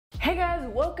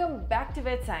guys, welcome back to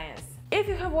Vet Science. If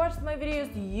you have watched my videos,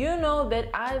 you know that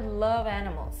I love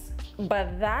animals.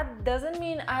 But that doesn't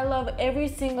mean I love every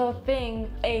single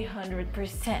thing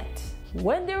 100%.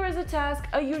 When there is a task,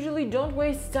 I usually don't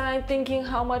waste time thinking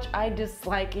how much I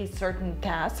dislike a certain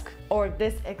task or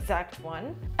this exact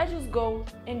one. I just go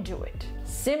and do it.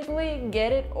 Simply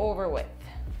get it over with.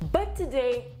 But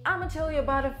today, I'm gonna tell you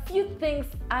about a few things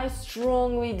I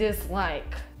strongly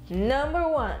dislike. Number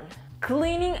 1.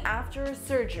 Cleaning after a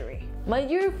surgery. My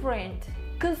dear friend,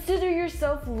 consider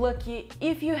yourself lucky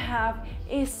if you have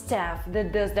a staff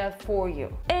that does that for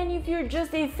you. And if you're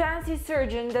just a fancy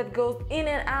surgeon that goes in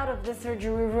and out of the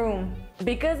surgery room.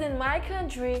 Because in my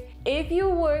country, if you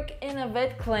work in a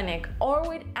vet clinic or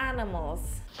with animals,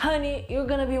 honey, you're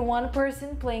gonna be one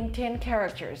person playing 10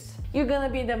 characters. You're gonna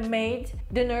be the maid,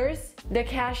 the nurse, the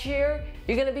cashier,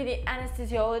 you're gonna be the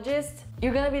anesthesiologist,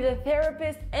 you're gonna be the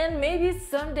therapist, and maybe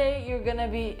someday you're gonna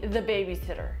be the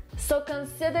babysitter. So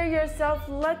consider yourself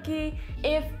lucky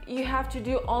if you have to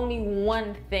do only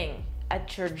one thing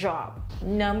at your job.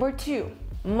 Number 2,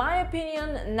 my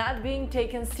opinion not being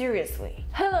taken seriously.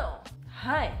 Hello,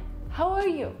 hi, how are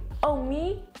you? Oh,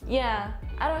 me? Yeah,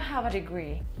 I don't have a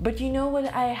degree. But you know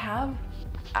what I have?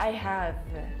 I have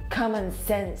common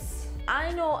sense.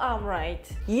 I know I'm right.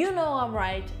 You know I'm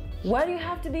right. Why do you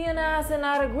have to be an ass and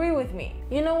not agree with me?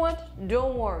 You know what?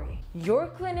 Don't worry. Your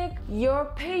clinic,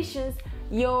 your patients,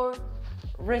 your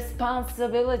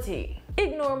responsibility.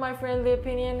 Ignore my friendly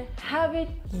opinion, have it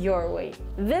your way.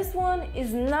 This one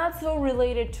is not so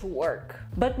related to work.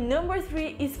 But number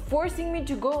 3 is forcing me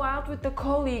to go out with the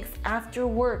colleagues after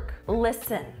work.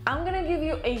 Listen, I'm gonna give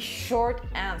you a short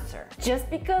answer. Just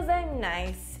because I'm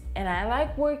nice and I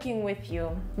like working with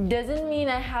you doesn't mean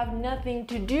I have nothing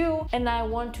to do and I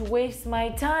want to waste my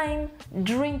time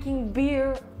drinking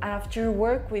beer after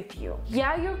work with you.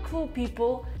 Yeah, you're cool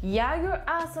people, yeah, you're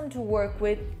awesome to work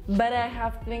with, but I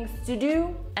have things to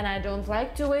do and I don't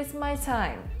like to waste my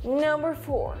time. Number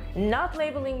 4, not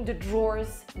labeling the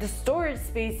drawers, the storage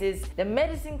spaces, the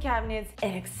medicine cabinets,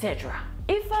 and etc.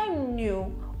 If I'm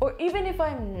new, or even if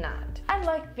I'm not, I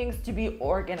like things to be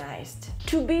organized,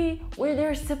 to be where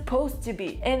they're supposed to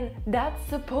be, and that's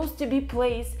supposed to be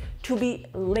place to be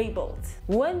labeled.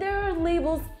 When there are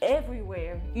labels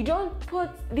everywhere, you don't put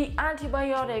the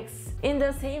antibiotics in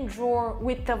the same drawer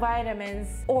with the vitamins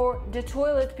or the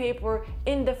toilet paper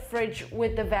in the fridge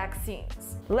with the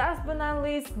vaccines. Last but not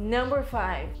least, number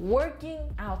 5, working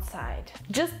outside.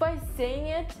 Just by saying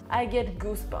it, I get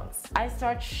goosebumps. I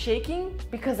start shaking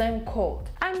because I'm cold.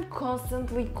 I'm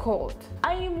constantly cold.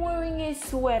 I am wearing a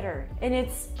sweater and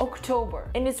it's October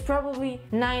and it's probably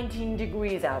 19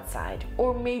 degrees outside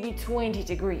or maybe 20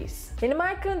 degrees. In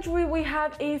my country, we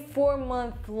have a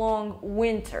 4-month-long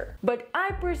winter, but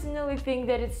I personally think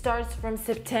that it starts from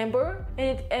September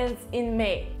and it ends in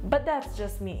May. But that's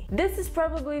just me. This is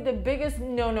probably the biggest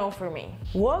no-no for me.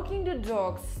 Walking the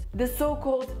dogs, the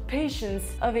so-called patients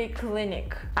of a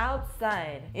clinic,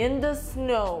 outside, in the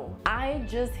snow, I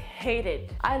just hate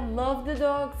it. I love the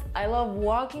dogs, I love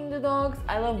walking the dogs,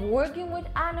 I love working with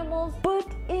animals, but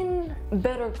in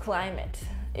better climate,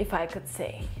 if I could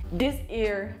say. This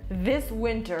year, this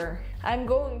winter, I'm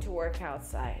going to work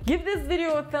outside. Give this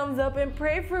video a thumbs up and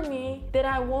pray for me that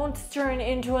I won't turn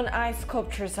into an ice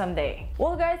sculpture someday.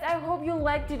 Well guys, I hope you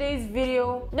liked today's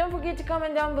video. Don't forget to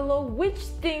comment down below which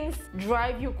things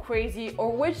drive you crazy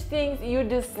or which things you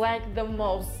dislike the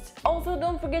most. Also,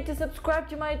 don't forget to subscribe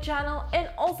to my channel and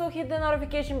also hit the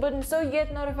notification button so you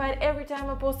get notified every time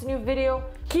I post a new video.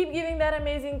 Keep giving that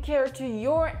amazing care to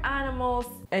your animals.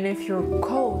 And if you're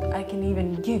cold, I can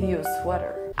even give you a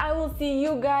sweater. I will see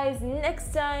you guys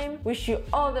next time. Wish you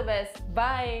all the best.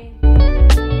 Bye.